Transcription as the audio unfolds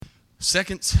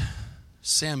Second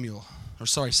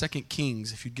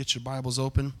Kings, if you'd get your Bibles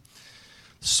open.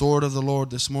 The sword of the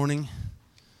Lord this morning.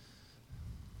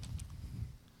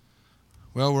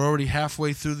 Well, we're already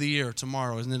halfway through the year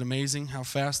tomorrow. Isn't it amazing how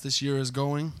fast this year is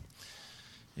going?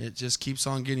 It just keeps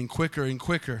on getting quicker and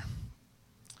quicker.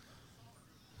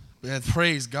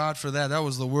 Praise God for that. That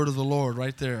was the word of the Lord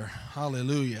right there.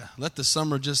 Hallelujah. Let the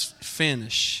summer just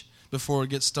finish before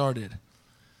it gets started.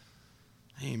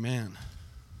 Amen.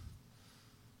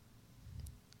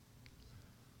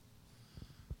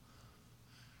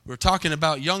 We're talking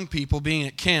about young people being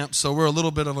at camp, so we're a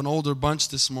little bit of an older bunch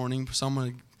this morning. So I'm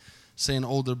going to say an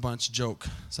older bunch joke.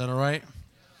 Is that all right?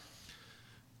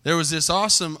 There was this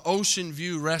awesome Ocean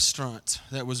View restaurant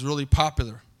that was really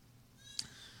popular.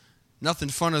 Nothing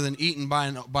funner than eating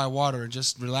by water and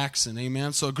just relaxing,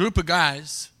 amen? So a group of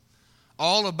guys,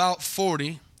 all about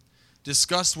 40,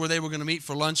 discussed where they were going to meet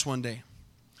for lunch one day.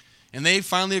 And they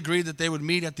finally agreed that they would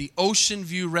meet at the Ocean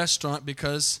View restaurant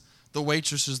because the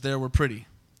waitresses there were pretty.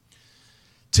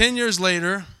 10 years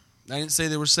later, I didn't say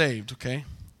they were saved, okay?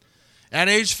 At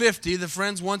age 50, the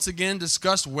friends once again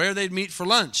discussed where they'd meet for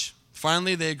lunch.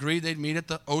 Finally, they agreed they'd meet at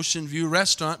the Ocean View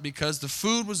restaurant because the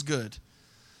food was good.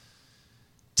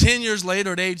 10 years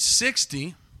later, at age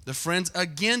 60, the friends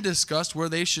again discussed where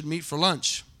they should meet for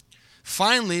lunch.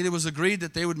 Finally, it was agreed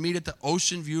that they would meet at the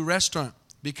Ocean View restaurant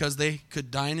because they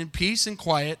could dine in peace and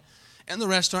quiet, and the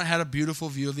restaurant had a beautiful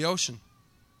view of the ocean.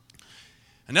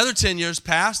 Another 10 years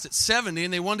passed at 70,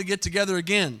 and they wanted to get together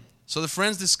again. So the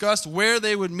friends discussed where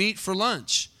they would meet for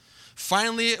lunch.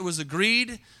 Finally, it was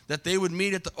agreed that they would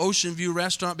meet at the Ocean View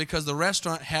restaurant because the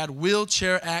restaurant had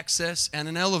wheelchair access and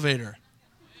an elevator.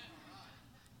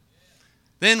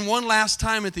 Then one last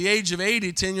time at the age of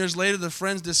 80, 10 years later, the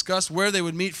friends discussed where they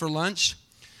would meet for lunch.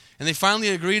 And they finally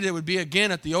agreed it would be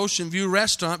again at the Ocean View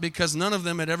restaurant because none of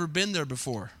them had ever been there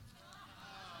before.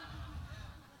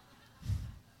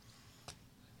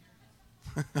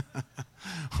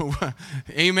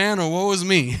 Amen, or woe is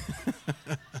me.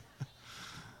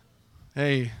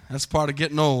 Hey, that's part of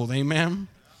getting old. Amen.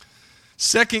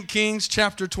 2 Kings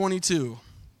chapter 22.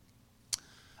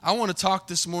 I want to talk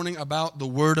this morning about the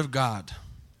Word of God.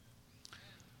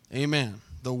 Amen.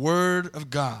 The Word of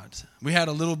God. We had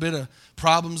a little bit of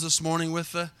problems this morning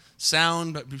with the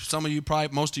sound, but most of you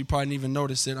probably didn't even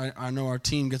notice it. I know our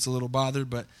team gets a little bothered,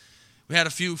 but we had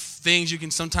a few things. You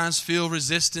can sometimes feel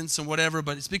resistance and whatever,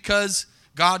 but it's because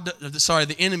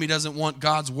the enemy doesn't want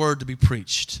God's word to be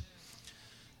preached.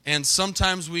 And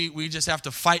sometimes we just have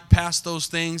to fight past those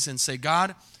things and say,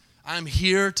 God, I'm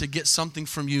here to get something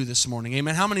from you this morning.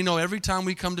 Amen. How many know every time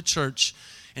we come to church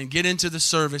and get into the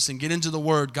service and get into the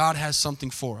word, God has something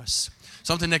for us?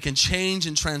 Something that can change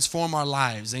and transform our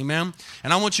lives. Amen.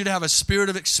 And I want you to have a spirit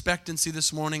of expectancy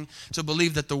this morning to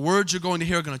believe that the words you're going to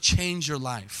hear are going to change your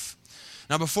life.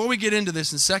 Now, before we get into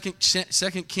this, in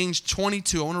 2 Kings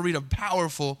 22, I want to read a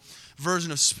powerful version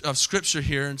of Scripture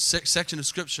here, in section of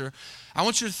Scripture. I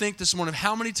want you to think this morning of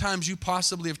how many times you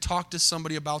possibly have talked to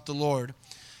somebody about the Lord.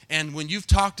 And when you've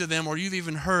talked to them or you've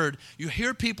even heard, you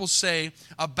hear people say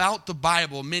about the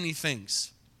Bible many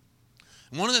things.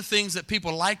 And one of the things that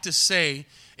people like to say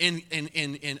in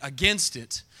against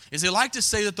it is they like to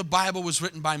say that the Bible was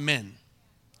written by men.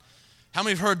 How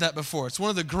many have heard that before? It's one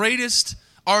of the greatest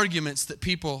arguments that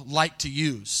people like to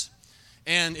use.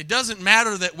 And it doesn't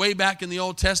matter that way back in the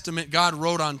Old Testament God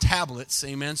wrote on tablets,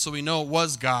 amen, so we know it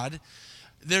was God.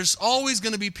 There's always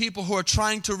going to be people who are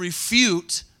trying to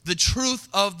refute the truth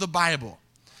of the Bible.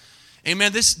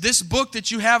 Amen. This book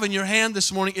that you have in your hand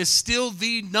this morning is still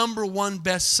the number one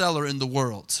bestseller in the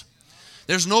world.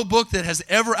 There's no book that has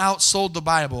ever outsold the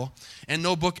Bible, and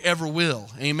no book ever will.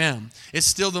 Amen. It's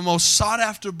still the most sought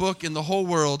after book in the whole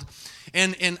world.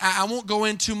 And I won't go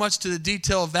in too much to the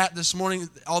detail of that this morning,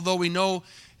 although we know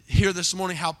here this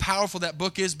morning how powerful that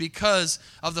book is because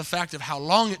of the fact of how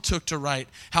long it took to write,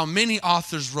 how many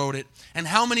authors wrote it, and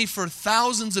how many for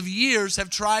thousands of years have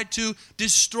tried to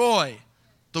destroy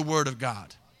the Word of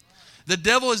God. The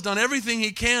devil has done everything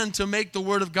he can to make the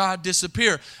Word of God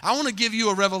disappear. I want to give you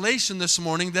a revelation this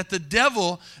morning that the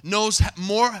devil knows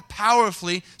more how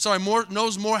powerfully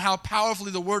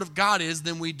the Word of God is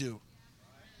than we do.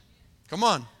 Come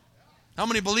on. How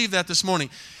many believe that this morning?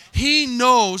 He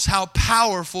knows how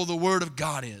powerful the Word of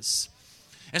God is.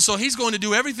 And so he's going to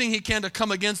do everything he can to come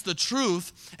against the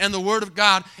truth and the Word of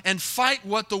God and fight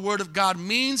what the Word of God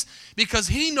means because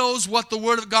he knows what the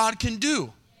Word of God can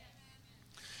do.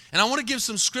 And I want to give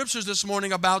some scriptures this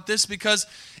morning about this because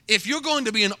if you're going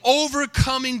to be an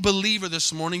overcoming believer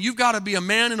this morning, you've got to be a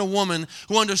man and a woman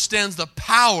who understands the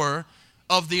power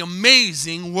of the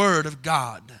amazing Word of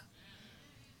God.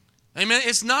 Amen.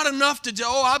 It's not enough to,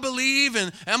 I believe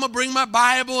and I'm going to bring my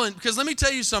Bible. Because let me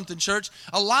tell you something, church.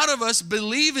 A lot of us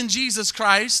believe in Jesus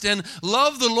Christ and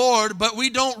love the Lord, but we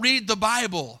don't read the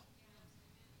Bible.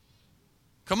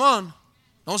 Come on.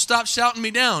 Don't stop shouting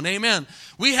me down. Amen.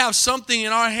 We have something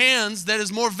in our hands that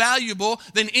is more valuable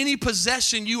than any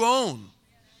possession you own.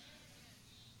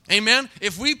 Amen.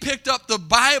 If we picked up the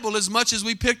Bible as much as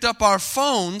we picked up our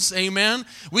phones, amen,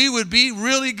 we would be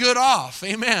really good off.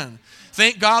 Amen.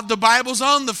 Thank God the Bible's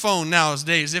on the phone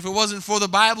nowadays. If it wasn't for the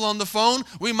Bible on the phone,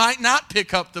 we might not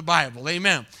pick up the Bible.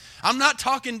 Amen. I'm not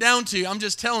talking down to you. I'm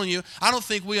just telling you, I don't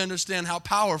think we understand how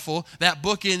powerful that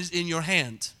book is in your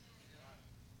hand.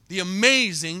 The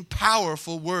amazing,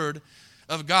 powerful Word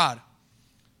of God.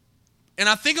 And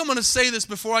I think I'm going to say this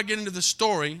before I get into the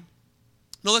story.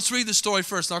 No, let's read the story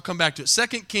first, and I'll come back to it. 2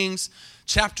 Kings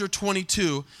chapter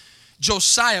 22.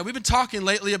 Josiah, we've been talking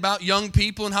lately about young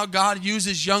people and how God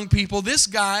uses young people. This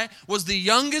guy was the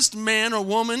youngest man or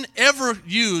woman ever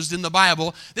used in the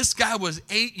Bible. This guy was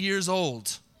 8 years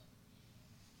old.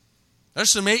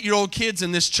 There's some 8-year-old kids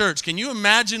in this church. Can you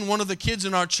imagine one of the kids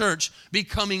in our church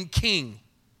becoming king?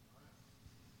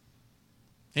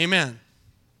 Amen.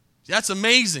 That's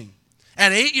amazing.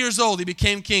 At 8 years old, he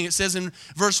became king. It says in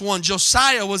verse 1,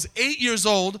 Josiah was 8 years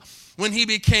old when he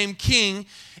became king,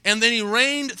 and then he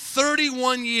reigned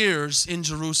 31 years in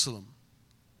Jerusalem.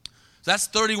 That's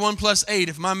 31 plus 8.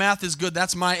 If my math is good,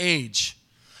 that's my age.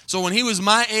 So when he was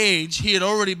my age, he had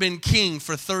already been king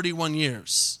for 31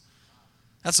 years.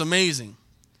 That's amazing.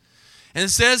 And it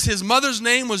says his mother's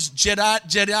name was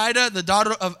Jedidah, the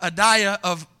daughter of Adiah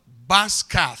of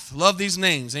Baskath. Love these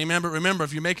names. Amen. But remember,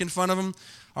 if you're making fun of them,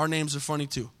 our names are funny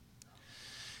too.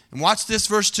 And watch this,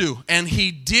 verse 2. And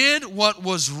he did what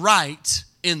was right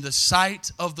in the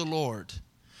sight of the Lord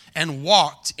and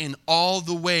walked in all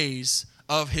the ways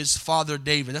of his father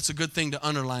David. That's a good thing to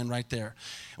underline right there.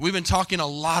 We've been talking a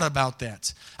lot about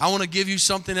that. I want to give you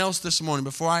something else this morning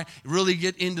before I really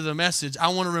get into the message. I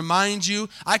want to remind you,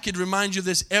 I could remind you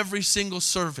this every single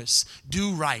service.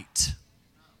 Do right.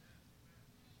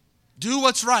 Do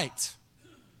what's right.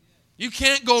 You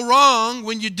can't go wrong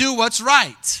when you do what's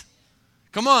right.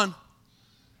 Come on.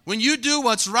 When you do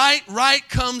what's right, right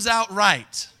comes out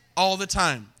right all the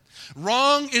time.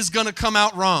 Wrong is going to come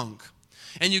out wrong.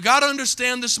 And you got to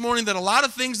understand this morning that a lot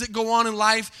of things that go on in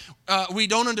life, we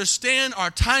don't understand. Our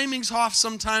timing's off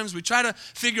sometimes. We try to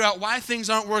figure out why things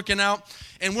aren't working out.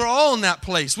 And we're all in that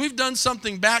place. We've done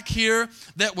something back here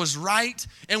that was right,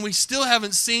 and we still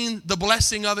haven't seen the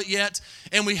blessing of it yet.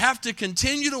 And we have to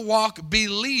continue to walk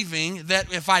believing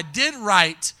that if I did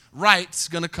right, right's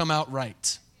going to come out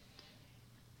right.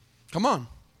 Come on.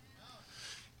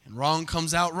 And wrong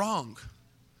comes out wrong.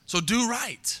 So do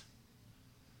right.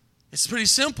 It's pretty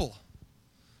simple.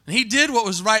 And he did what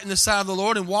was right in the sight of the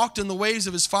Lord and walked in the ways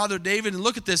of his father David. And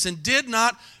look at this. And did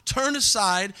not turn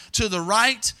aside to the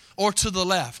right or to the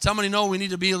left. How many know we need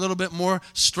to be a little bit more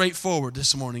straightforward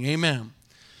this morning? Amen.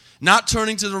 Not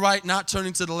turning to the right, not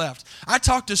turning to the left. I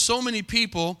talk to so many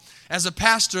people as a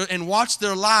pastor and watch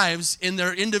their lives in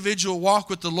their individual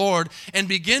walk with the Lord and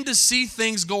begin to see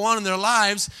things go on in their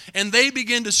lives, and they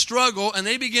begin to struggle and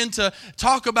they begin to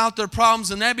talk about their problems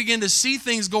and they begin to see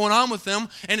things going on with them,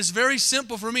 and it's very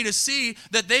simple for me to see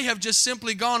that they have just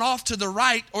simply gone off to the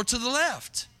right or to the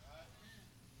left.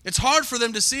 It's hard for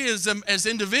them to see as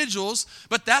individuals,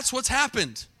 but that's what's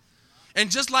happened. And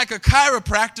just like a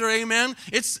chiropractor, amen,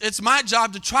 it's my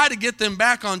job to try to get them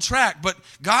back on track, but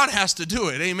God has to do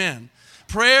it, amen.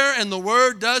 Prayer and the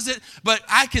Word does it, but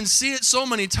I can see it so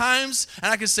many times,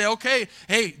 and I can say, okay,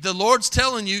 hey, the Lord's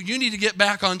telling you, you need to get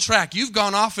back on track. You've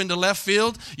gone off into left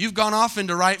field. You've gone off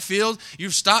into right field.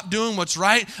 You've stopped doing what's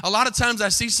right. A lot of times I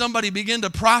see somebody begin to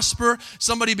prosper,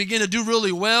 somebody begin to do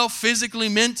really well, physically,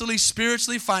 mentally,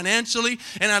 spiritually, financially,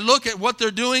 and I look at what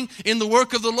they're doing in the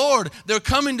work of the Lord. They're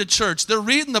coming to church. They're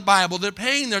reading the Bible. They're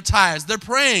paying their tithes. They're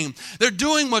praying. They're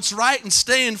doing what's right and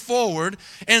staying forward,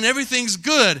 and everything's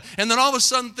good. And then all of a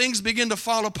sudden things begin to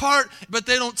fall apart, but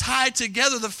they don't tie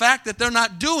together the fact that they're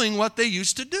not doing what they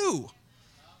used to do.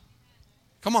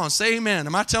 Come on, say amen.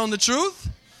 Am I telling the truth?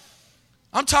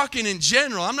 I'm talking in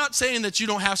general. I'm not saying that you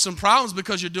don't have some problems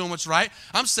because you're doing what's right.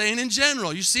 I'm saying in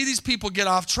general. You see these people get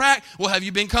off track. Well, have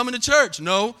you been coming to church?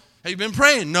 No. Have you been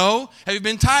praying? No. Have you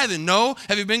been tithing? No.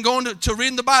 Have you been going to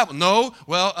reading the Bible? No.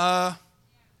 Well, I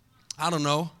don't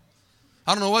know.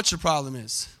 I don't know what your problem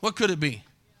is. What could it be?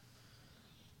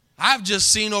 I've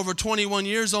just seen over 21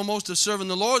 years almost of serving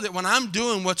the Lord that when I'm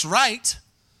doing what's right,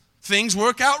 things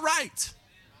work out right.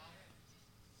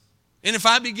 And if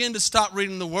I begin to stop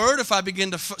reading the Word, if I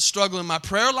begin to struggle in my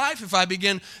prayer life, if I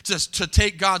begin to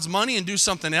take God's money and do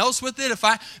something else with it, if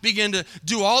I begin to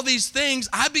do all these things,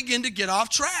 I begin to get off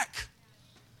track.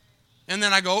 And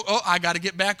then I go, oh, I got to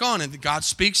get back on it. God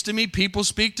speaks to me, people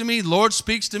speak to me, Lord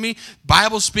speaks to me,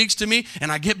 Bible speaks to me,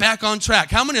 and I get back on track.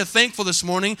 How many are thankful this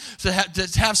morning to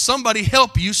have somebody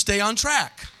help you stay on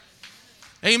track?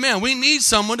 Amen. We need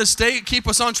someone to keep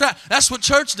us on track. That's what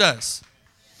church does.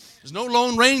 There's no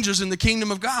lone rangers in the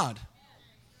kingdom of God.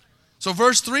 So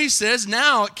verse 3 says,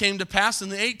 now it came to pass in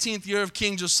the 18th year of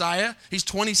King Josiah, he's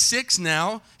 26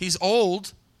 now, he's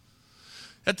old,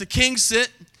 that the king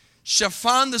sent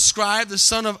Shaphan the scribe, the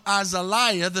son of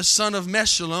Azaliah, the son of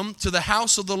Meshullam, to the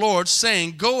house of the Lord,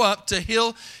 saying, go up to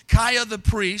Hilkiah the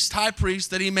priest, high priest,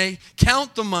 that he may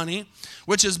count the money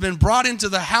which has been brought into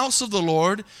the house of the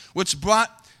Lord, which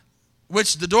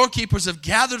the doorkeepers have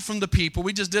gathered from the people.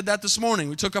 We just did that this morning.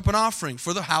 We took up an offering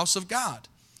for the house of God.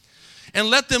 And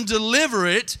let them deliver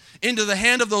it into the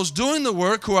hand of those doing the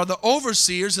work, who are the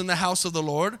overseers in the house of the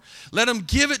Lord. Let them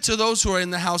give it to those who are in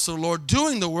the house of the Lord,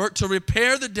 doing the work to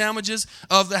repair the damages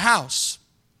of the house.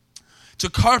 To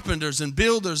carpenters and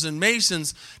builders and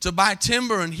masons, to buy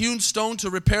timber and hewn stone to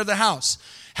repair the house.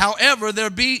 However, there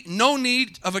be no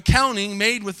need of accounting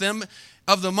made with them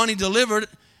of the money delivered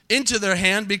into their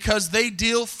hand, because they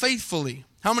deal faithfully.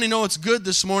 How many know it's good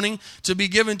this morning to be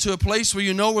given to a place where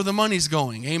you know where the money's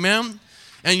going? Amen?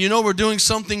 And you know we're doing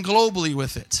something globally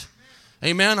with it.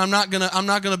 Amen? I'm not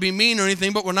gonna be mean or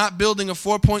anything, but we're not building a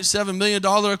 $4.7 million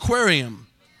aquarium.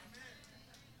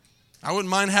 I wouldn't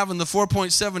mind having the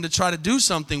 4.7 to try to do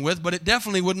something with, but it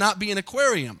definitely would not be an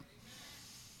aquarium.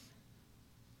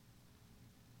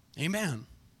 Amen.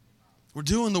 We're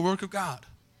doing the work of God.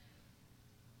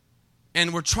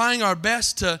 And we're trying our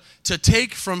best to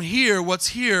take from here what's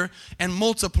here and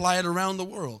multiply it around the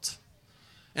world.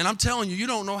 And I'm telling you, you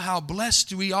don't know how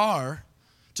blessed we are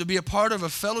to be a part of a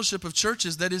fellowship of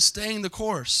churches that is staying the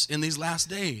course in these last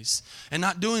days and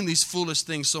not doing these foolish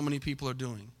things so many people are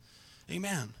doing.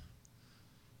 Amen.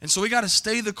 And so we got to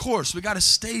stay the course. We got to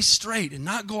stay straight and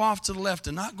not go off to the left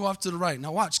and not go off to the right.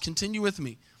 Now watch, continue with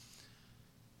me.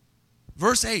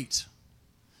 Verse 8.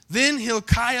 Then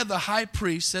Hilkiah the high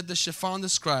priest said to Shaphan the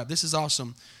scribe, this is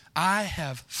awesome, I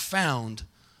have found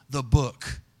the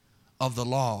book of the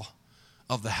law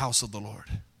of the house of the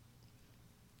Lord.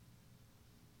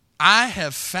 I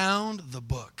have found the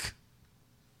book.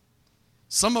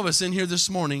 Some of us in here this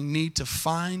morning need to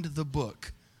find the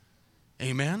book.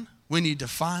 Amen? We need to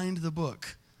find the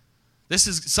book.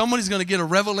 Somebody's going to get a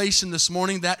revelation this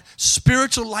morning. That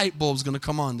spiritual light bulb is going to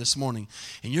come on this morning.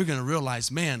 And you're going to realize,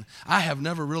 man, I have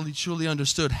never really truly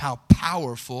understood how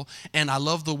powerful, and I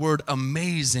love the word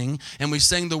amazing. And we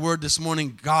sang the word this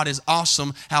morning, God is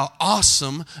awesome, how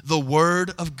awesome the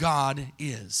word of God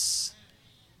is.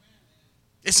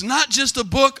 It's not just a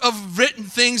book of written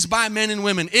things by men and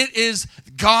women. It is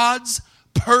God's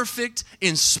perfect,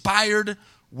 inspired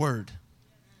word.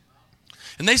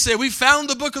 And they say, we found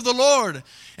the book of the Lord.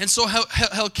 And so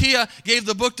Hilkiah gave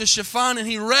the book to Shaphan, and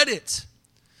he read it.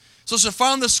 So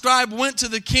Shaphan the scribe went to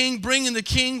the king, bringing the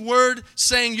king word,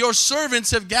 saying, your servants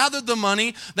have gathered the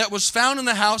money that was found in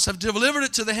the house, have delivered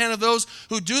it to the hand of those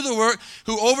who do the work,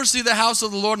 who oversee the house of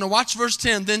the Lord. Now watch verse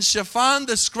 10. Then Shaphan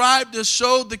the scribe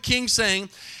showed the king, saying,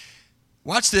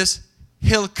 watch this,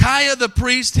 Hilkiah the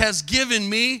priest has given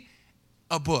me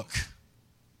a book.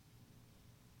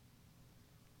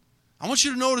 I want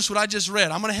you to notice what I just read.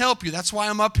 I'm going to help you. That's why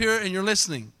I'm up here and you're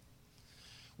listening.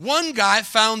 One guy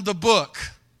found the book.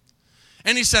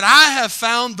 And he said, I have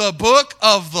found the book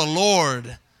of the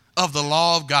Lord, of the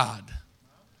law of God.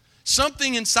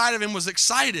 Something inside of him was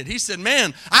excited. He said,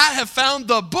 man, I have found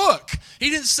the book. He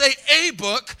didn't say a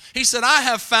book. He said, I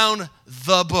have found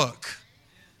the book.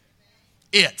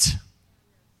 It.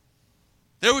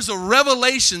 There was a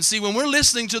revelation. See, when we're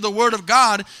listening to the Word of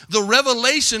God, the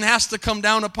revelation has to come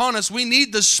down upon us. We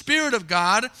need the Spirit of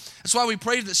God. That's why we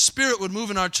prayed that Spirit would move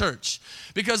in our church.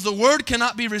 Because the Word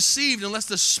cannot be received unless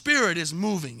the Spirit is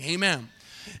moving. Amen.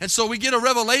 And so we get a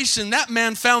revelation. That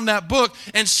man found that book,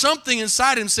 and something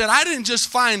inside him said, I didn't just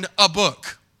find a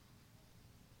book.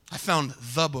 I found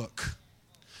the book.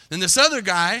 Then this other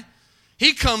guy,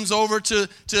 he comes over to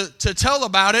tell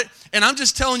about it, and I'm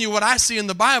just telling you what I see in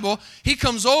the Bible. He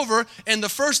comes over, and the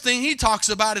first thing he talks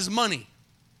about is money.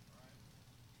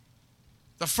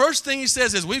 The first thing he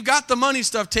says is, we've got the money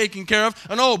stuff taken care of,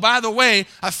 and oh, by the way,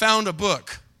 I found a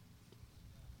book.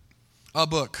 A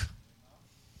book.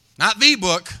 Not the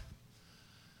book,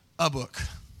 a book.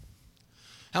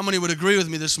 How many would agree with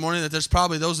me this morning that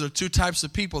those are two types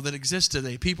of people that exist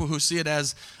today? People who see it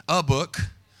as a book,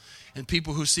 and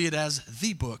people who see it as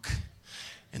the book.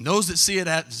 And those that see it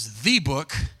as the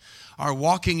book are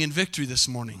walking in victory this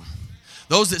morning.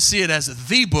 Those that see it as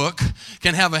the book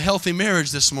can have a healthy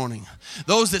marriage this morning.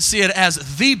 Those that see it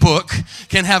as the book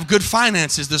can have good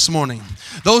finances this morning.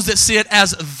 Those that see it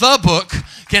as the book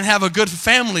can have a good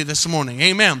family this morning.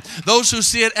 Amen. Those who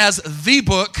see it as the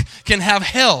book can have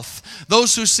health.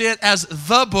 Those who see it as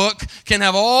the book can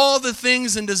have all the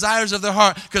things and desires of their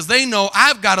heart because they know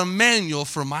I've got a manual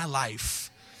for my life.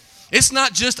 It's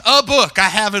not just a book I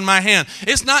have in my hand.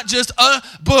 It's not just a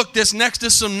book that's next to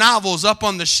some novels up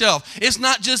on the shelf. It's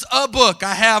not just a book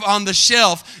I have on the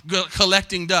shelf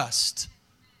collecting dust.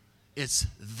 It's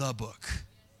the book.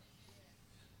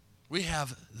 We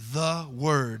have the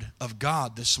Word of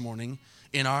God this morning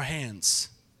in our hands.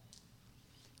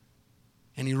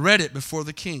 And he read it before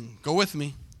the king. Go with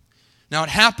me. Now it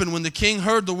happened when the king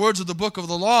heard the words of the book of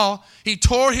the law, he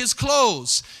tore his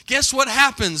clothes. Guess what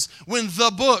happens when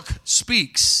the book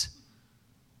speaks?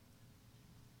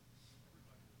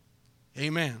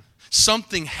 Amen.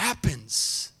 Something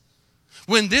happens.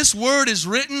 When this word is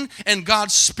written and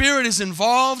God's Spirit is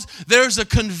involved, there's a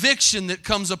conviction that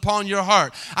comes upon your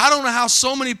heart. I don't know how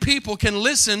so many people can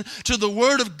listen to the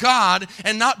word of God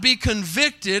and not be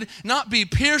convicted, not be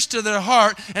pierced to their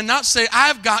heart, and not say,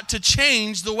 I've got to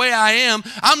change the way I am.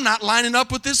 I'm not lining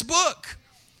up with this book.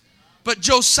 But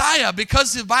Josiah,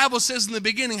 because the Bible says in the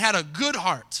beginning, had a good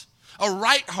heart, a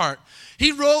right heart.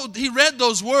 He read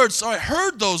those words, or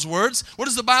heard those words. What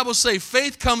does the Bible say?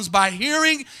 Faith comes by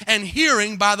hearing, and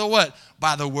hearing by the what?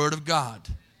 By the word of God.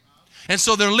 And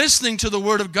so they're listening to the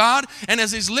word of God, and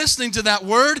as he's listening to that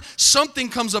word, something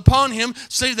comes upon him.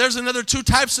 Say, there's another two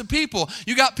types of people.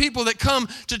 You got people that come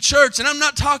to church, and I'm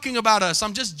not talking about us,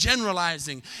 I'm just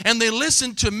generalizing. And they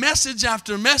listen to message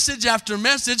after message after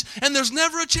message, and there's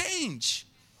never a change.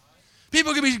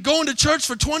 People can be going to church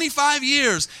for 25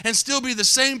 years and still be the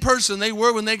same person they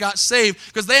were when they got saved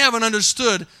because they haven't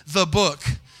understood the book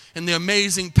and the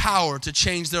amazing power to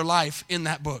change their life in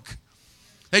that book.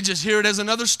 They just hear it as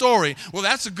another story. Well,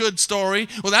 that's a good story.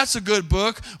 Well, that's a good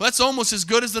book. Well, that's almost as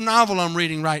good as the novel I'm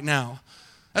reading right now.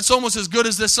 That's almost as good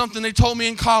as this something they told me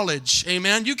in college.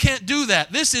 Amen. You can't do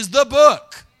that. This is the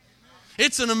book.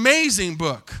 It's an amazing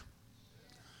book.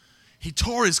 He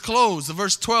tore his clothes. The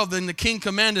verse 12, then the king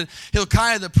commanded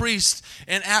Hilkiah the priest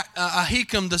and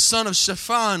Ahikam the son of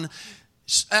Shaphan,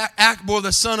 Akbor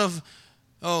the son of,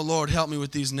 oh Lord, help me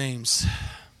with these names.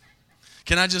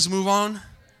 Can I just move on?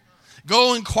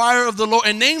 Go inquire of the Lord.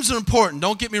 And names are important.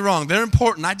 Don't get me wrong. They're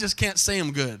important. I just can't say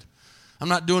them good. I'm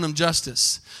not doing them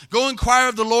justice. Go inquire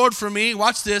of the Lord for me.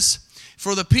 Watch this.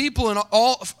 For the people and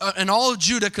all of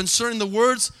Judah concerning the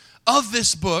words of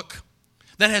this book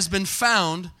that has been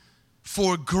found.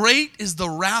 For great is the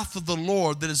wrath of the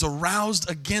Lord that is aroused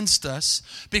against us,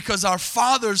 because our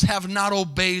fathers have not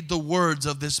obeyed the words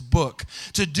of this book,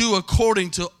 to do according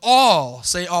to all,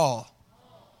 say all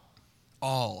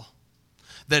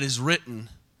that is written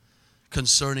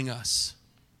concerning us.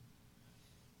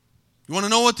 You want to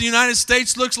know what the United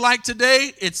States looks like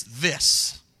today? It's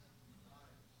this.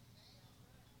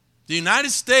 The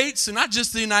United States, and not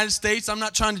just the United States, I'm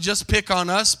not trying to just pick on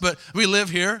us, but we live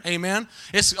here, amen.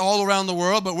 It's all around the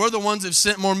world, but we're the ones that have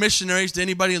sent more missionaries than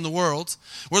anybody in the world.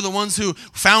 We're the ones who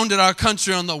founded our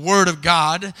country on the Word of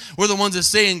God. We're the ones that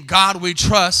say, in God we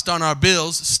trust on our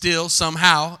bills still,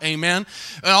 somehow, amen.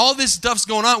 And all this stuff's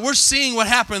going on. We're seeing what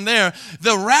happened there.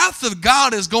 The wrath of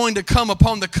God is going to come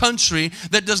upon the country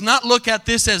that does not look at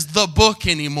this as the book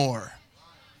anymore.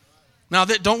 Now,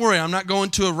 don't worry, I'm not going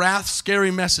to a wrath,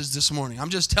 scary message this morning. I'm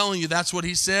just telling you that's what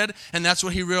he said, and that's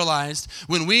what he realized.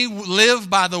 When we live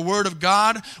by the word of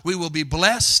God, we will be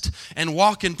blessed and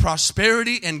walk in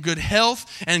prosperity and good health,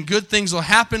 and good things will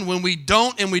happen. When we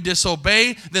don't and we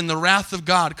disobey, then the wrath of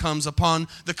God comes upon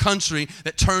the country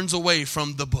that turns away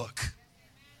from the book.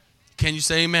 Can you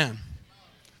say amen?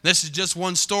 This is just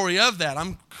one story of that.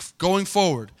 I'm going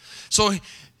forward. So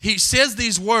he says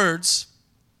these words.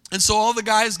 And so all the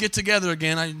guys get together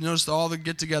again. I noticed all they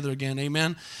get together again.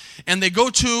 Amen. And they go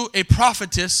to a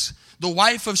prophetess, the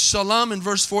wife of Shallum in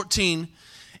verse 14.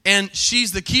 And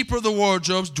she's the keeper of the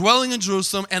wardrobes, dwelling in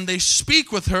Jerusalem. And they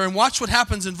speak with her. And watch what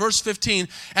happens in verse 15.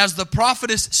 As the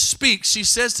prophetess speaks, she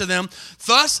says to them,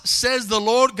 thus says the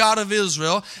Lord God of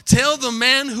Israel, tell the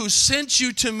man who sent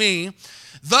you to me,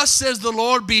 thus says the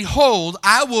Lord, behold,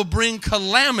 I will bring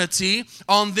calamity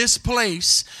on this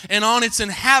place and on its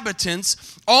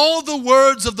inhabitants, all the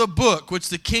words of the book which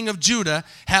the king of Judah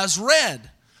has read.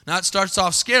 Now it starts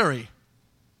off scary.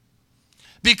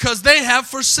 because they have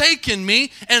forsaken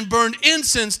me and burned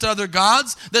incense to other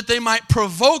gods, that they might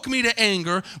provoke me to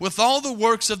anger with all the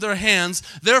works of their hands.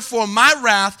 Therefore my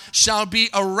wrath shall be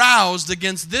aroused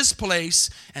against this place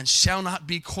and shall not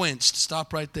be quenched.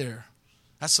 Stop right there.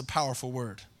 That's a powerful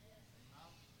word.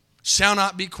 Shall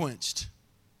not be quenched.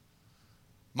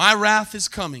 My wrath is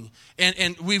coming.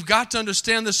 And we've got to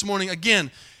understand this morning, again,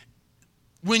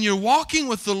 when you're walking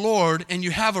with the Lord and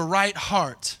you have a right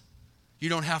heart, you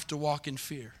don't have to walk in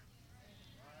fear.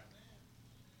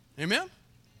 Amen?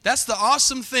 That's the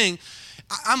awesome thing.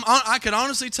 I could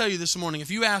honestly tell you this morning,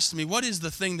 if you asked me, what is the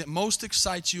thing that most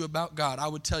excites you about God? I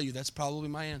would tell you that's probably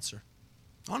my answer.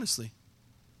 Honestly.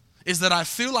 Is that I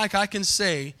feel like I can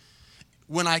say,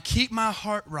 when I keep my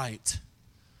heart right,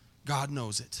 God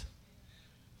knows it.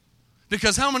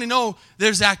 Because how many know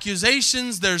there's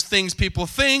accusations, there's things people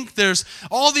think, there's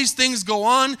all these things go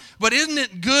on, but isn't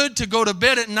it good to go to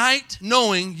bed at night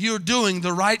knowing you're doing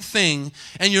the right thing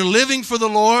and you're living for the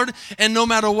Lord, and no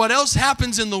matter what else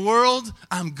happens in the world,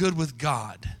 I'm good with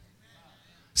God.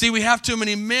 See, we have too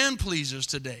many man pleasers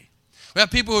today. We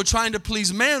have people who are trying to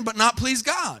please man but not please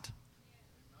God.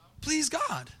 Please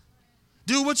God.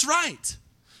 Do what's right.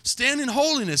 Stand in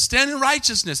holiness. Stand in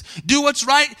righteousness. Do what's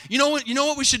right. You know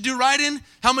what we should do right in?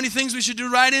 How many things we should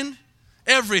do right in?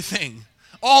 Everything.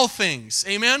 All things.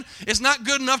 Amen? It's not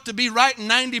good enough to be right in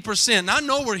 90%. Now, I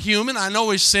know we're human. I know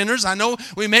we're sinners. I know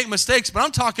we make mistakes. But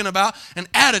I'm talking about an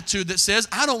attitude that says,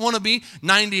 I don't want to be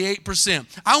 98%.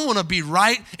 I want to be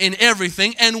right in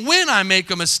everything. And when I make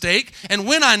a mistake, and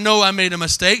when I know I made a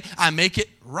mistake, I make it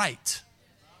right.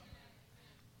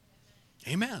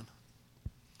 Amen.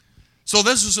 So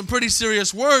those are some pretty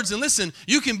serious words. And listen,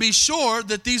 you can be sure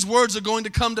that these words are going to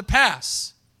come to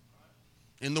pass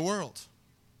in the world.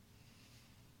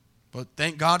 But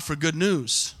thank God for good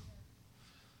news.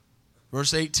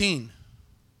 Verse 18.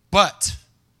 But.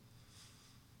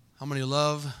 How many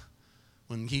love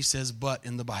when he says but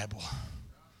in the Bible?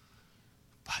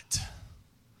 But.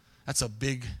 That's a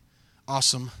big,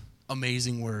 awesome,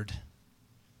 amazing word.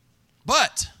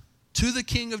 But to the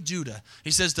King of Judah,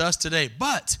 he says to us today,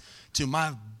 but to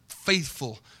my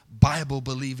faithful,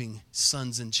 Bible-believing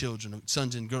sons and children,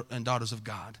 sons and daughters of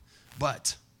God.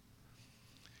 But,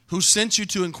 who sent you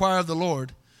to inquire of the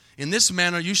Lord, in this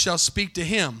manner you shall speak to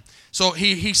him. So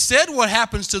he said what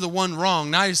happens to the one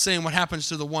wrong. Now he's saying what happens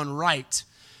to the one right.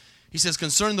 He says,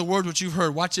 concerning the word which you've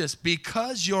heard, watch this.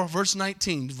 Because your, verse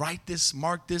 19, write this,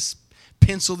 mark this,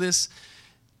 pencil this,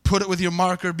 put it with your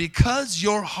marker. Because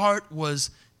your heart was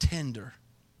tender,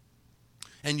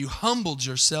 and you humbled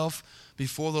yourself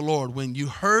before the Lord when you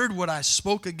heard what I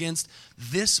spoke against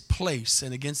this place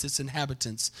and against its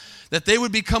inhabitants, that they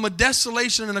would become a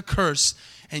desolation and a curse,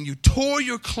 and you tore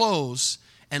your clothes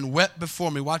and wept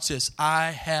before me. Watch this.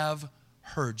 I have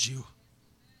heard you.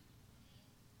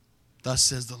 Thus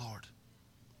says the Lord.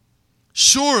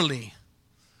 Surely,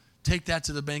 take that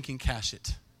to the bank and cash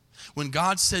it. When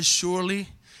God says surely,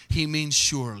 he means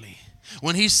surely.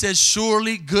 When he says,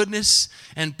 surely goodness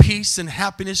and peace and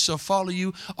happiness shall follow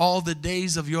you all the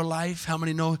days of your life, how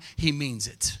many know he means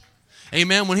it?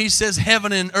 Amen. When he says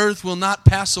heaven and earth will not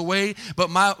pass away, but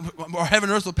heaven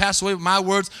and earth will pass away, but my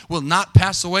words will not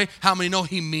pass away, how many know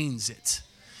he means it?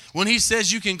 When he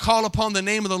says you can call upon the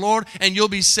name of the Lord and you'll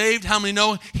be saved, how many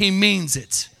know he means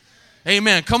it?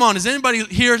 Amen. Come on. Is anybody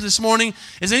here this morning?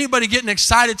 Is anybody getting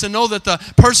excited to know that the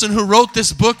person who wrote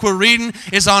this book we're reading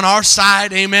is on our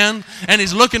side? Amen. And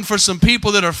he's looking for some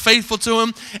people that are faithful to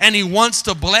him. And he wants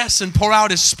to bless and pour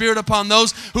out his spirit upon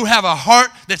those who have a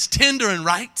heart that's tender and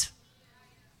right.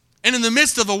 And in the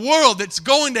midst of a world that's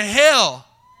going to hell,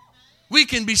 we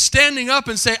can be standing up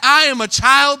and say, I am a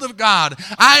child of God.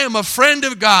 I am a friend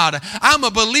of God. I'm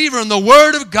a believer in the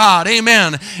Word of God.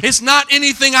 Amen. It's not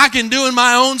anything I can do in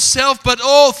my own self, but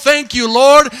oh, thank you,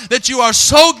 Lord, that you are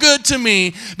so good to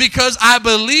me because I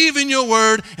believe in your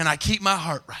Word and I keep my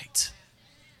heart right.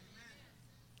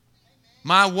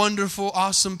 My wonderful,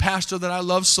 awesome pastor that I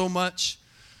love so much,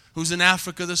 who's in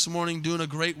Africa this morning doing a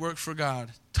great work for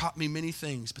God, taught me many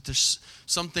things, but there's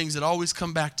some things that always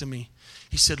come back to me.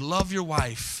 He said, love your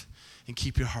wife and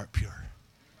keep your heart pure.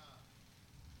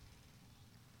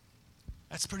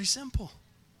 That's pretty simple.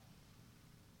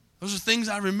 Those are things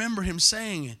I remember him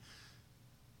saying.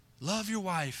 Love your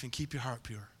wife and keep your heart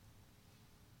pure.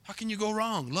 How can you go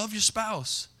wrong? Love your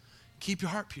spouse. Keep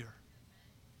your heart pure.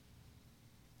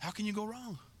 How can you go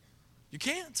wrong? You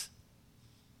can't.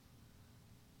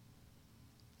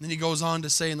 Then he goes on to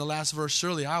say in the last verse,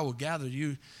 surely I will gather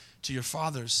you to your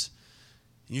fathers,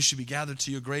 and you should be gathered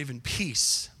to your grave in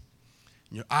peace.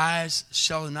 And your eyes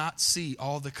shall not see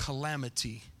all the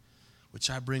calamity which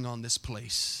I bring on this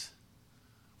place.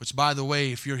 Which, by the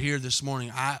way, if you're here this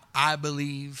morning, I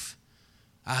believe,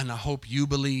 and I hope you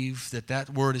believe, that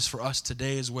word is for us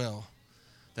today as well.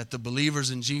 That the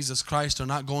believers in Jesus Christ are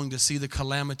not going to see the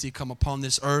calamity come upon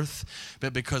this earth,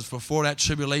 but because before that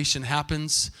tribulation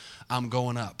happens, I'm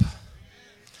going up.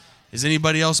 Does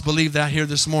anybody else believe that here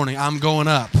this morning? I'm going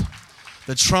up.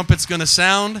 The trumpet's going to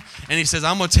sound, and he says,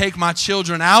 I'm going to take my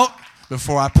children out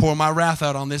before I pour my wrath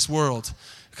out on this world,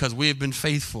 because we have been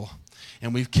faithful.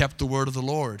 And we've kept the word of the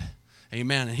Lord.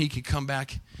 Amen. And he can come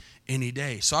back any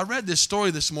day. So I read this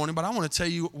story this morning, but I want to tell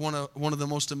you one of the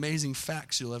most amazing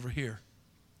facts you'll ever hear.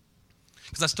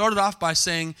 Because I started off by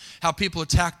saying how people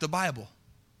attack the Bible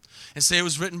and say it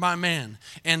was written by man,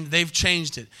 and they've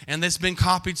changed it, and it's been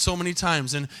copied so many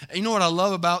times. And you know what I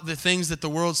love about the things that the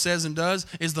world says and does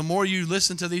is the more you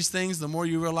listen to these things, the more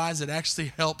you realize it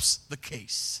actually helps the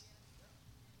case.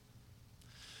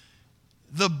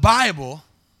 The Bible,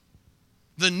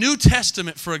 the New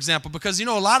Testament, for example, because, a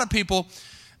lot of people,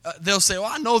 they'll say,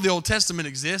 well, I know the Old Testament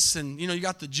exists, and, you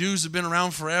got the Jews have been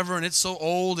around forever, and it's so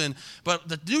old, but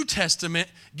the New Testament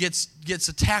gets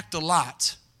attacked a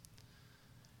lot.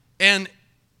 And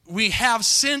we have,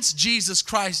 since Jesus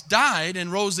Christ died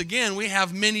and rose again, we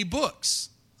have many books.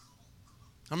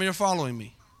 How many are following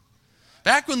me?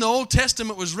 Back when the Old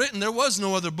Testament was written, there was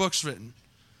no other books written.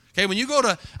 Okay, when you go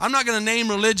to, I'm not going to name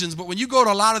religions, but when you go to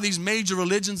a lot of these major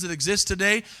religions that exist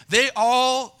today, they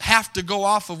all have to go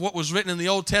off of what was written in the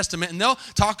Old Testament, and they'll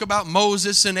talk about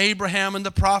Moses and Abraham and the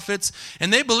prophets,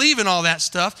 and they believe in all that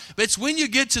stuff, but it's when you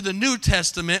get to the New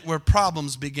Testament where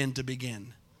problems begin.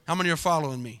 How many are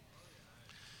following me?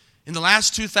 In the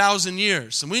last 2,000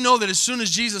 years. And we know that as soon as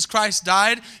Jesus Christ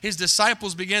died, his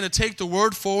disciples began to take the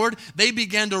word forward. They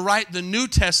began to write the New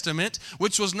Testament,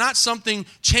 which was not something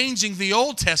changing the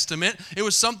Old Testament. It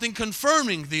was something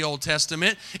confirming the Old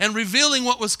Testament and revealing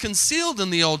what was concealed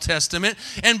in the Old Testament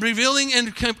and revealing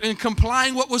and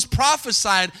complying what was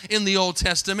prophesied in the Old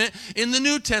Testament, in the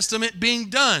New Testament being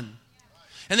done.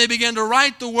 And they began to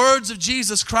write the words of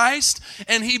Jesus Christ,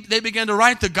 and they began to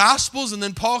write the Gospels, and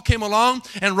then Paul came along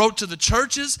and wrote to the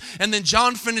churches, and then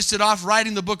John finished it off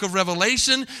writing the book of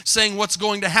Revelation, saying what's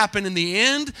going to happen in the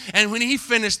end. And when he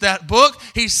finished that book,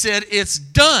 he said, it's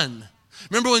done.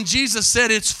 Remember when Jesus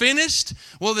said it's finished?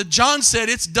 Well, John said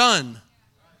it's done.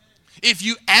 If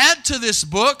you add to this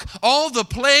book, all the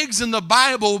plagues in the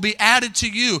Bible will be added to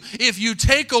you. If you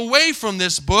take away from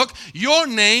this book, your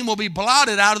name will be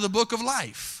blotted out of the book of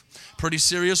life. Pretty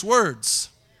serious words.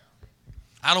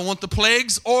 I don't want the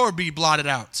plagues or be blotted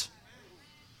out.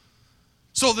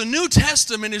 So the New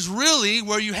Testament is really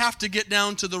where you have to get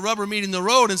down to the rubber meeting the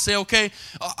road and say, okay,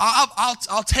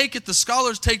 I'll take it. The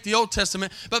scholars take the Old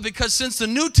Testament. But because since the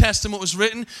New Testament was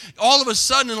written, all of a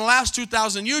sudden in the last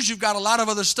 2,000 years, you've got a lot of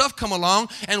other stuff come along.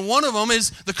 And one of them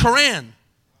is the Quran.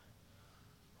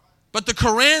 But the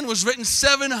Quran was written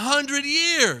 700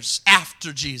 years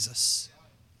after Jesus.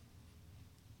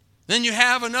 Then you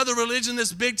have another religion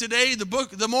that's big today,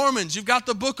 the Mormons. You've got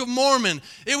the Book of Mormon.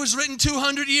 It was written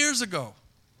 200 years ago.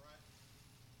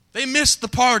 They missed the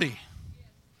party.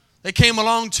 They came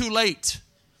along too late.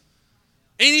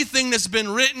 Anything that's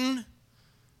been written,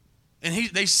 and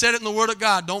they said it in the Word of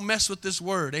God, don't mess with this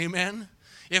word, amen?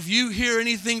 If you hear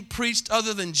anything preached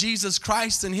other than Jesus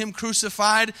Christ and him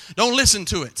crucified, don't listen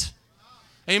to it.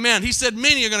 Amen. He said,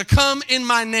 many are going to come in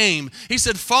my name. He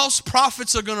said, false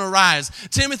prophets are going to rise.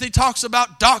 Timothy talks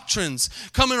about doctrines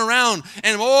coming around.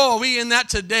 And we in that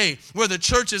today where the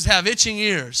churches have itching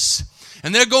ears.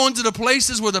 And they're going to the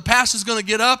places where the pastor's going to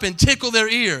get up and tickle their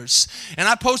ears. And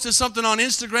I posted something on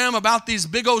Instagram about these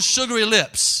big old sugary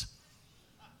lips.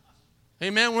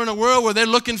 Amen. We're in a world where they're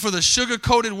looking for the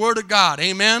sugar-coated word of God.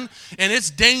 Amen. And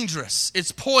it's dangerous.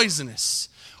 It's poisonous.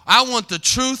 I want the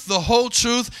truth, the whole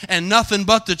truth, and nothing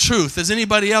but the truth. Does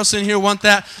anybody else in here want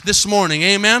that this morning?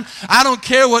 Amen? I don't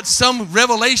care what some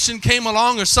revelation came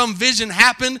along or some vision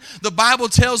happened. The Bible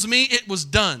tells me it was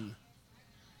done.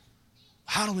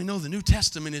 How do we know the New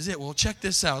Testament is it? Well, check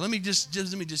this out. Let me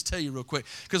just tell you real quick.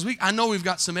 Because I know we've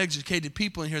got some educated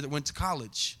people in here that went to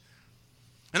college.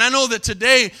 And I know that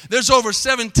today there's over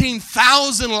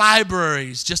 17,000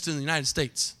 libraries just in the United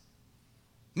States.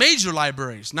 Major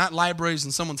libraries, not libraries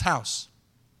in someone's house.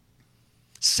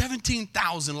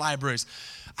 17,000 libraries.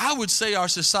 I would say our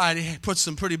society puts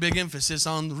some pretty big emphasis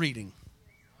on reading.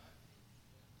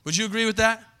 Would you agree with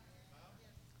that?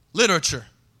 Literature.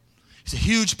 It's a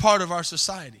huge part of our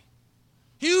society.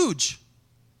 Huge.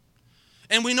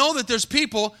 And we know that there's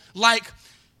people like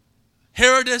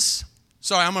Herodotus,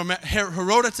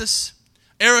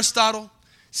 Aristotle,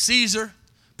 Caesar,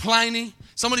 Pliny.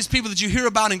 Some of these people that you hear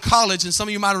about in college, and some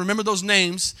of you might remember those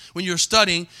names when you're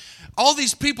studying, all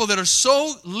these people that are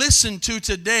so listened to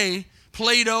today,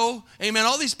 Plato, amen,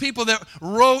 all these people that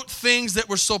wrote things that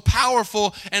were so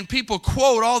powerful and people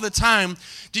quote all the time,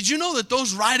 did you know that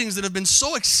those writings that have been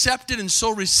so accepted and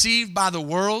so received by the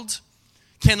world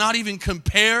cannot even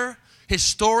compare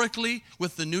historically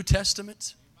with the New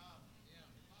Testament?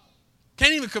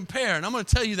 Can't even compare, and I'm going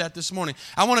to tell you that this morning.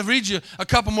 I want to read you a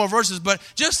couple more verses, but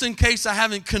just in case I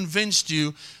haven't convinced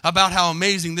you about how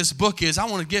amazing this book is, I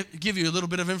want to give you a little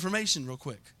bit of information real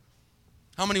quick.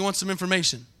 How many want some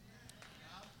information?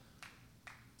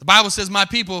 The Bible says, my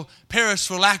people perish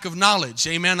for lack of knowledge.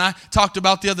 Amen. I talked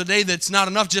about the other day that it's not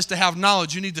enough just to have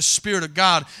knowledge. You need the Spirit of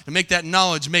God to make that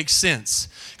knowledge make sense.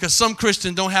 Because some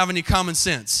Christians don't have any common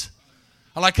sense.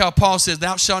 I like how Paul says,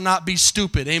 thou shalt not be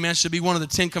stupid. Amen. Should be one of the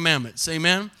 10 commandments.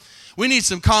 Amen. We need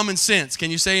some common sense. Can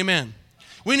you say amen?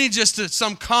 We need just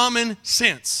some common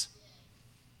sense.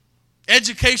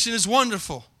 Education is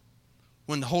wonderful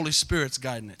when the Holy Spirit's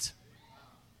guiding it.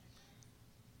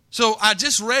 So I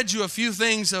just read you a few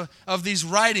things of these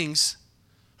writings.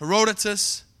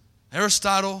 Herodotus,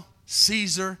 Aristotle,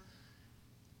 Caesar.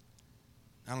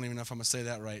 I don't even know if I'm going to say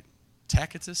that right.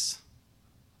 Tacitus?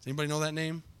 Does anybody know that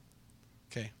name?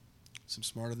 Okay. I'm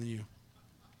smarter than you.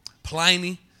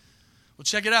 Pliny. Well,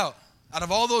 check it out. Out of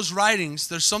all those writings,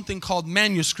 there's something called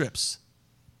manuscripts.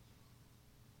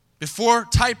 Before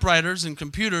typewriters and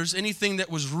computers, anything that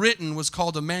was written was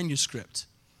called a manuscript,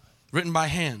 written by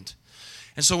hand.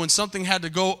 And so when something had to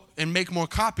go and make more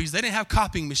copies, they didn't have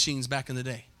copying machines back in the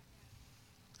day.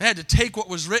 They had to take what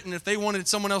was written. If they wanted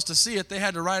someone else to see it, they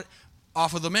had to write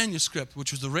off of the manuscript,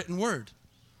 which was the written word.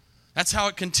 That's how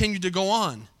it continued to go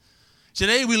on.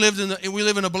 Today we live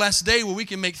in a blessed day where we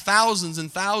can make thousands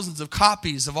and thousands of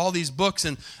copies of all these books,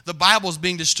 and the Bible's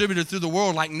being distributed through the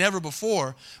world like never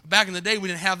before. Back in the day, we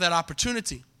didn't have that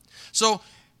opportunity. So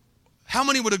how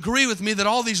many would agree with me that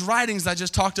all these writings I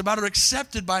just talked about are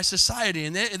accepted by society,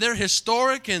 and they're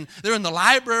historic, and they're in the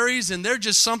libraries, and they're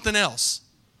just something else?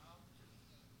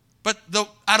 But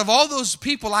out of all those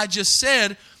people I just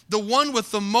said, the one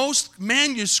with the most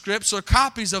manuscripts or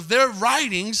copies of their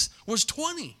writings was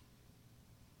 20.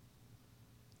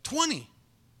 20.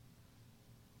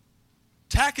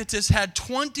 Tacitus had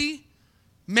 20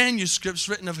 manuscripts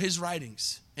written of his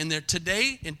writings. And there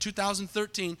today, in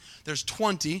 2013, there's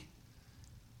 20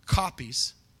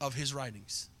 copies of his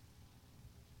writings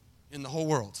in the whole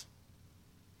world.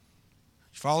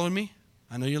 You following me?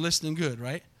 I know you're listening good,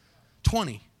 right?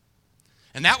 20.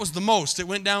 And that was the most. It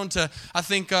went down to, I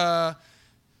think,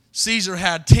 Caesar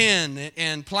had 10,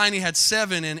 and Pliny had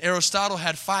 7, and Aristotle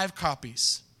had 5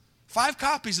 copies. 5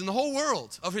 copies in the whole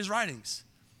world of his writings.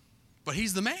 But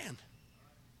he's the man.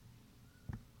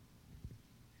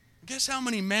 Guess how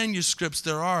many manuscripts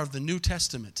there are of the New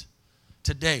Testament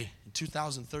today in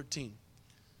 2013?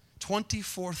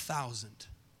 24,000.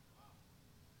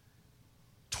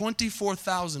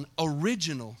 24,000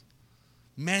 original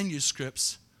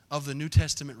manuscripts of the New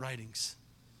Testament writings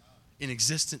in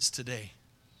existence today.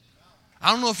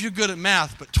 I don't know if you're good at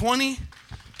math, but 20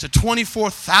 to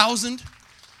 24,000,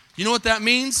 you know what that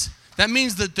means? That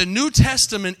means that the New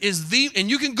Testament is and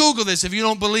you can Google this if you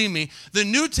don't believe me, the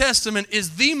New Testament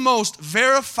is the most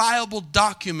verifiable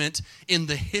document in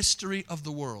the history of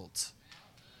the world.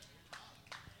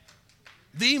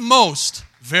 The most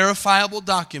verifiable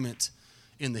document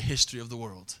in the history of the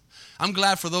world. I'm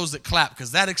glad for those that clap,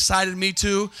 because that excited me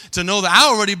too, to know that I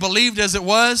already believed as it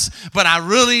was, but I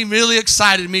really, really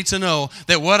excited me to know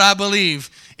that what I believe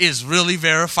is really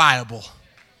verifiable.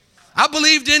 I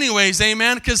believed anyways,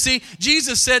 amen, because see,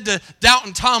 Jesus said to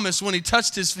Doubting Thomas when he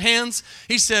touched his hands,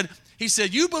 he said,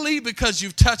 you believe because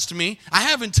you've touched me. I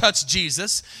haven't touched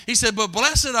Jesus. He said, but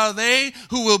blessed are they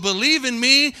who will believe in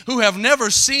me, who have never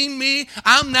seen me.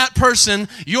 I'm that person.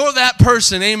 You're that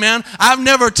person. Amen. I've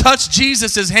never touched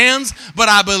Jesus' hands, but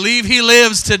I believe he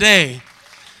lives today.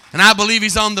 And I believe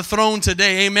he's on the throne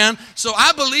today. Amen. So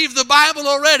I believe the Bible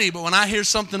already, but when I hear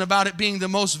something about it being the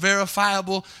most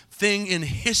verifiable thing in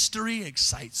history, it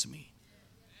excites me.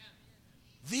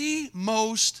 The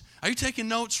most, are you taking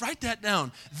notes? Write that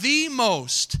down. The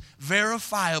most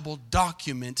verifiable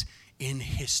document in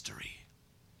history.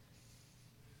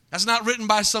 That's not written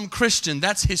by some Christian.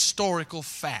 That's historical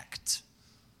fact.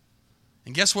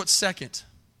 And guess what's second?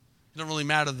 It don't really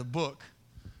matter the book,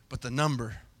 but the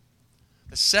number.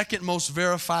 The second most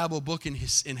verifiable book in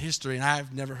history, and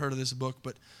I've never heard of this book,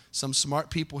 but some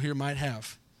smart people here might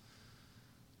have,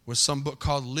 was some book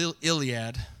called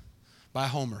Iliad by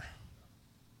Homer.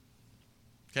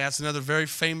 Okay, that's another very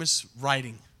famous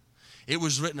writing. It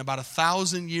was written about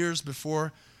 1,000 years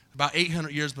before, about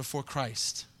 800 years before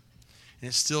Christ. and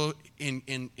it's still in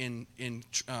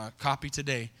copy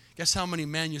today. Guess how many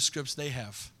manuscripts they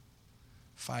have?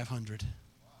 500.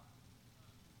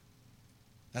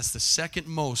 That's the second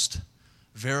most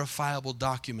verifiable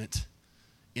document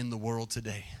in the world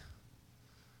today.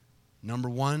 Number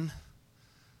one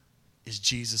is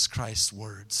Jesus Christ's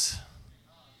words,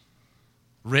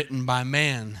 written by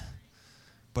man,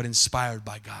 but inspired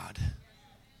by God.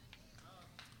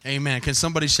 Amen. Can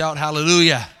somebody shout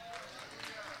hallelujah?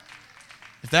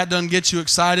 If that doesn't get you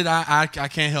excited, I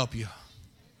can't help you.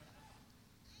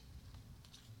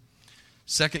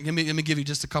 Second, let me give you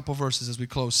just a couple verses as we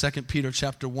close. 2 Peter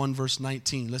chapter 1, verse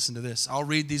 19. Listen to this. I'll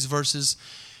read these verses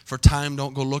for time.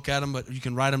 Don't go look at them, but you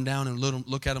can write them down and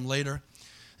look at them later.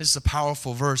 This is a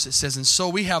powerful verse. It says, "And so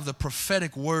we have the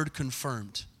prophetic word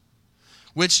confirmed,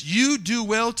 which you do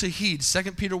well to heed,"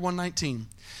 2 Peter 1:19,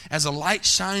 "as a light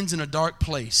shines in a dark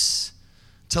place,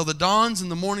 till the dawns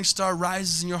and the morning star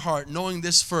rises in your heart, knowing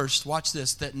this first," watch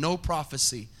this, "that no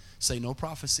prophecy," say no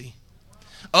prophecy,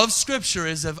 "of Scripture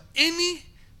is of any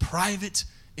private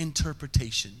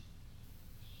interpretation."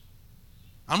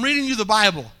 I'm reading you the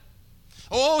Bible.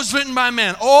 Oh, it was written by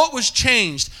man. Oh, it was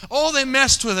changed. Oh, they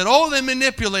messed with it. Oh, they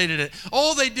manipulated it.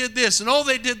 Oh, they did this and oh,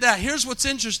 they did that. Here's what's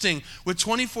interesting. With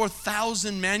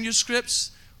 24,000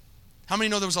 manuscripts, how many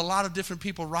know there was a lot of different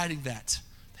people writing that?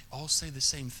 They all say the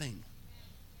same thing.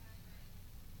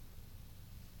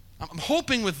 I'm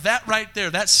hoping with that right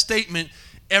there, that statement,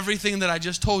 everything that I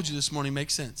just told you this morning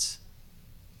makes sense.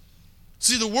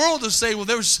 See, the world will say, well,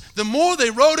 the more they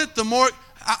wrote it, the more...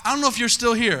 I don't know if you're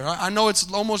still here. I know it's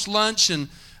almost lunch and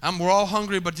we're all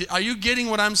hungry, but are you getting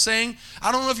what I'm saying?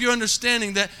 I don't know if you're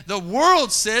understanding that the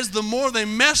world says the more they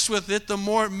mess with it, the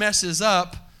more it messes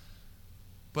up.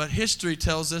 But history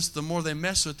tells us the more they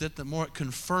mess with it, the more it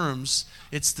confirms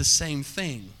it's the same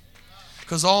thing.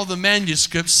 Because all the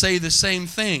manuscripts say the same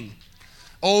thing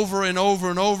over and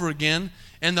over and over again.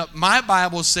 And my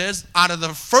Bible says, out of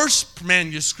the first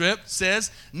manuscript,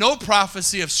 says, no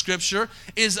prophecy of Scripture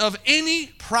is of any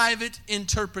private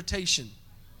interpretation.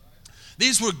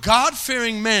 These were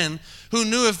God-fearing men who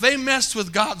knew if they messed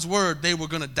with God's word, they were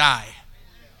going to die.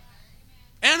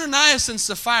 Ananias and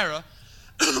Sapphira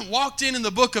walked in the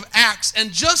book of Acts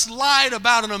and just lied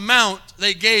about an amount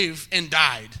they gave and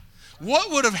died.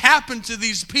 What would have happened to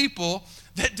these people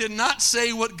that did not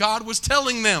say what God was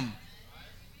telling them?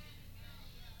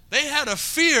 They had a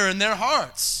fear in their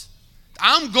hearts.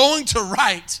 I'm going to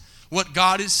write what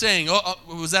God is saying. Oh,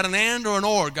 was that an and or an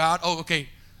or, God? Oh, okay.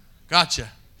 Gotcha.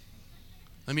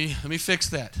 Let me fix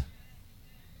that.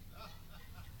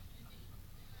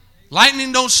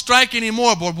 Lightning don't strike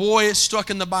anymore, but boy, it struck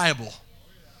in the Bible.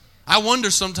 I wonder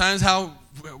sometimes how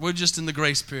we're just in the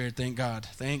grace period, thank God.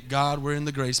 Thank God we're in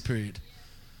the grace period.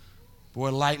 Boy,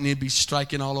 lightning be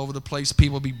striking all over the place.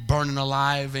 People be burning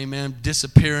alive, amen,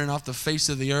 disappearing off the face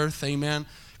of the earth, amen,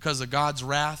 because of God's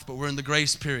wrath, but we're in the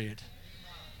grace period.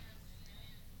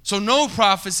 So no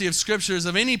prophecy of Scripture is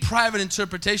of any private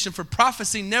interpretation, for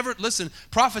prophecy never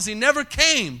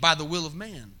came by the will of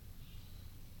man.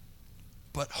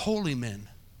 But holy men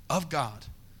of God,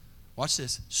 watch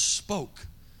this, spoke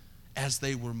as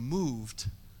they were moved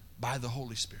by the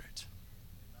Holy Spirit.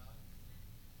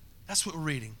 That's what we're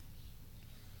reading.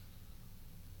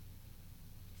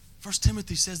 1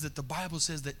 Timothy says that the Bible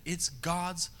says that it's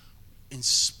God's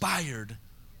inspired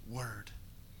word.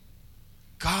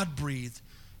 God-breathed,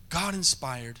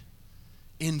 God-inspired,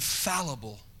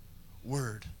 infallible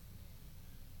word.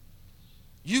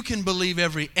 You can believe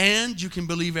every and, you can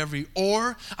believe every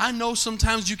or. I know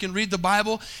sometimes you can read the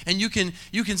Bible and you can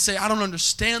say, I don't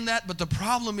understand that. But the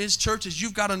problem is, church, is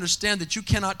you've got to understand that you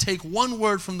cannot take one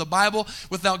word from the Bible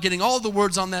without getting all the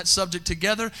words on that subject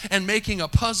together and making a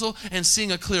puzzle and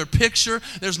seeing a clear picture.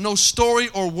 There's no story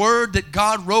or word that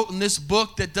God wrote in this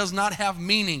book that does not have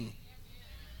meaning.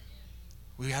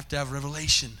 We have to have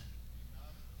revelation.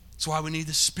 That's why we need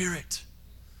the Spirit.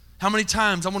 How many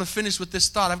times, I want to finish with this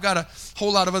thought. I've got a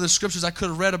whole lot of other scriptures I could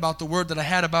have read about the word that I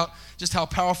had about just how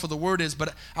powerful the word is.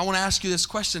 But I want to ask you this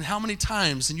question. How many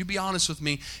times, and you be honest with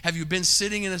me, have you been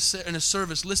sitting in a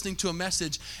service listening to a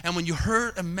message, and when you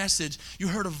heard a message, you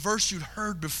heard a verse you'd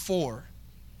heard before,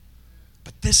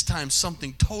 but this time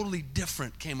something totally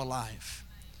different came alive?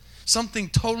 Something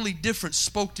totally different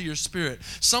spoke to your spirit.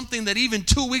 Something that even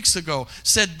 2 weeks ago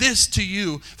said this to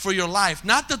you for your life.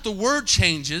 Not that the word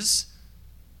changes,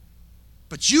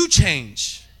 but you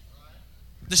change.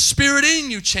 The Spirit in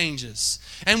you changes.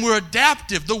 And we're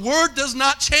adaptive. The Word does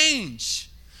not change.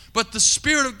 But the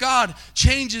Spirit of God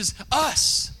changes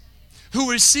us who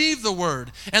receive the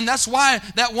Word. And that's why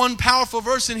that one powerful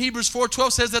verse in Hebrews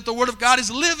 4:12 says that the Word of God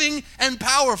is living and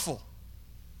powerful.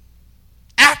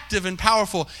 active and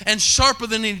powerful and sharper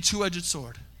than any two-edged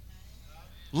sword.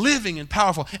 Living and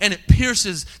powerful, and it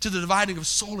pierces to the dividing of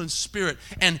soul and spirit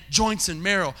and joints and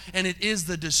marrow, and it is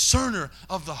the discerner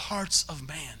of the hearts of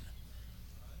man.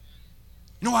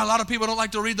 You know why a lot of people don't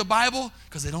like to read the Bible?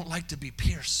 Because they don't like to be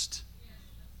pierced.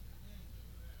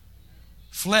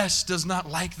 Flesh does not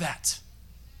like that.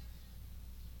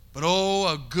 But oh,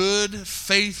 a good,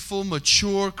 faithful,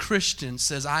 mature Christian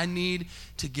says, I need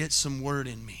to get some word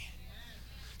in me.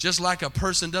 Just like a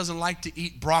person doesn't like to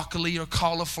eat broccoli or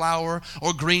cauliflower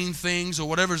or green things or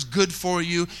whatever's good for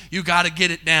you, you got to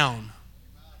get it down.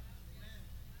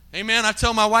 Amen. I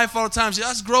tell my wife all the time,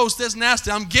 that's gross, that's nasty.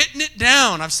 I'm getting it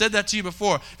down. I've said that to you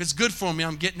before. If it's good for me,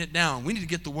 I'm getting it down. We need to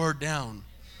get the word down.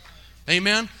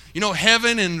 Amen. You know,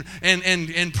 heaven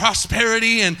and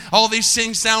prosperity and all these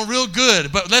things sound real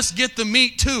good, but let's get the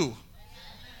meat too.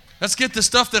 Let's get the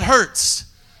stuff that hurts,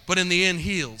 but in the end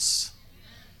heals.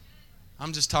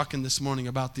 I'm just talking this morning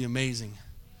about the amazing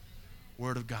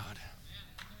Word of God.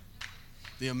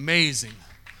 The amazing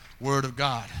Word of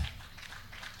God.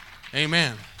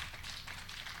 Amen.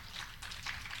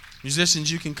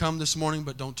 Musicians, you can come this morning,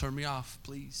 but don't turn me off,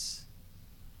 please.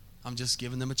 I'm just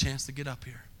giving them a chance to get up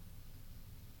here.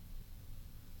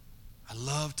 I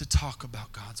love to talk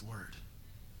about God's Word.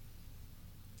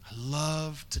 I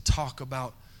love to talk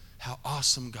about how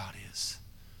awesome God is.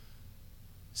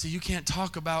 See, you can't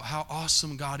talk about how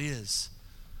awesome God is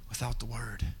without the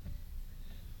Word.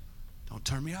 Don't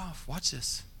turn me off. Watch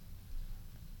this.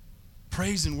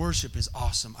 Praise and worship is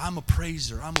awesome. I'm a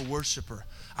praiser. I'm a worshiper.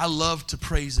 I love to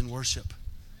praise and worship.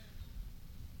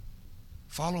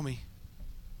 Follow me.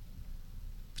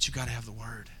 But you got to have the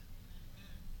Word.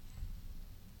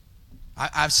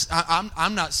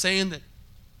 I'm not saying that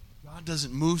God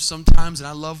doesn't move sometimes, and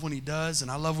I love when He does,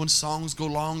 and I love when songs go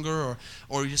longer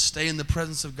or you just stay in the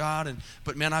presence of God.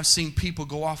 But man, I've seen people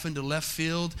go off into left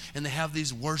field, and they have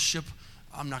these worship.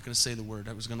 I'm not going to say the word.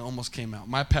 That was going to almost came out.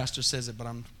 My pastor says it, but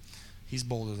he's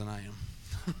bolder than I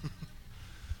am.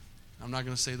 I'm not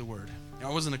going to say the word. It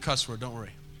wasn't a cuss word. Don't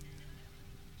worry.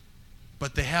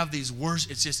 But they have these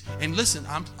worship. It's just, and listen,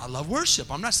 I love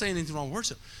worship. I'm not saying anything wrong with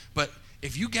worship, but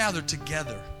if you gather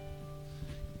together,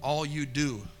 all you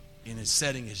do in its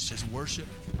setting is just worship,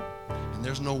 and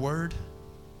there's no word.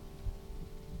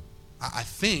 I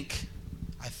think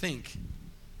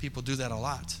people do that a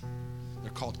lot.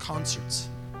 They're called concerts.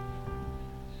 I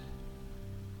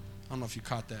don't know if you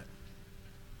caught that.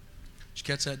 Did you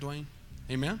catch that, Dwayne?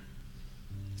 Amen?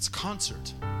 It's a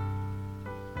concert.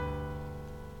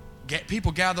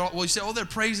 People gather, well, you say, oh, they're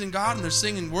praising God and they're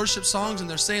singing worship songs and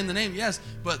they're saying the name. Yes,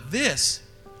 but this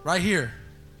right here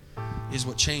is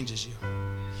what changes you.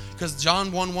 Because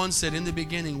John 1:1 said, in the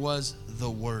beginning was the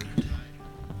Word.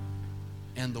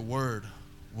 And the Word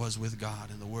was with God.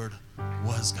 And the Word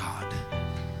was God.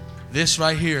 This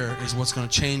right here is what's going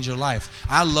to change your life.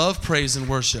 I love praise and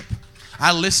worship.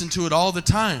 I listen to it all the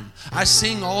time. I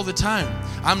sing all the time.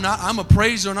 I'm a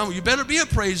praiser, and you better be a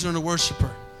praiser and a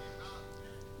worshiper.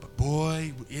 But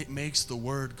boy, it makes the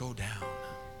Word go down.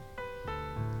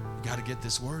 You got to get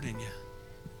this Word in you.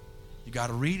 You got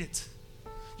to read it.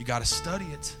 You got to study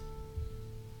it.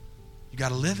 You got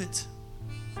to live it.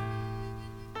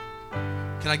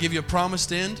 Can I give you a promise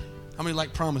to end? How many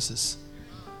like promises?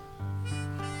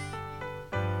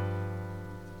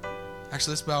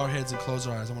 Actually, let's bow our heads and close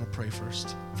our eyes. I want to pray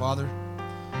first. Father,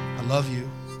 I love you.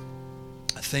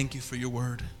 I thank you for your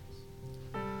word.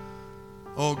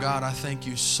 Oh God, I thank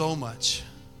you so much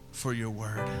for your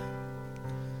word.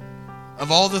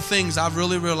 Of all the things I've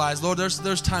really realized, Lord,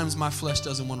 there's times my flesh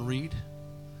doesn't want to read.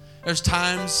 There's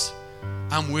times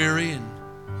I'm weary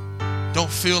and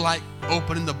don't feel like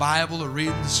opening the Bible or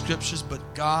reading the scriptures.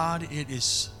 But God, it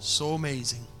is so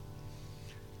amazing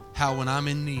how when I'm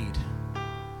in need,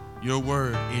 your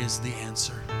word is the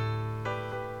answer.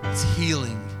 It's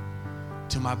healing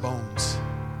to my bones.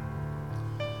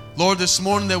 Lord, this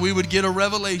morning that we would get a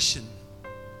revelation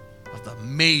of the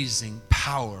amazing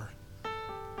power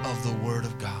of the Word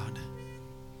of God.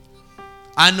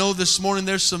 I know this morning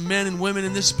there's some men and women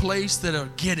in this place that are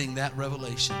getting that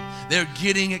revelation. They're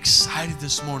getting excited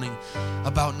this morning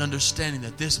about an understanding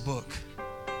that this book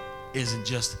isn't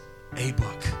just a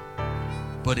book,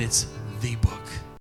 but it's the book.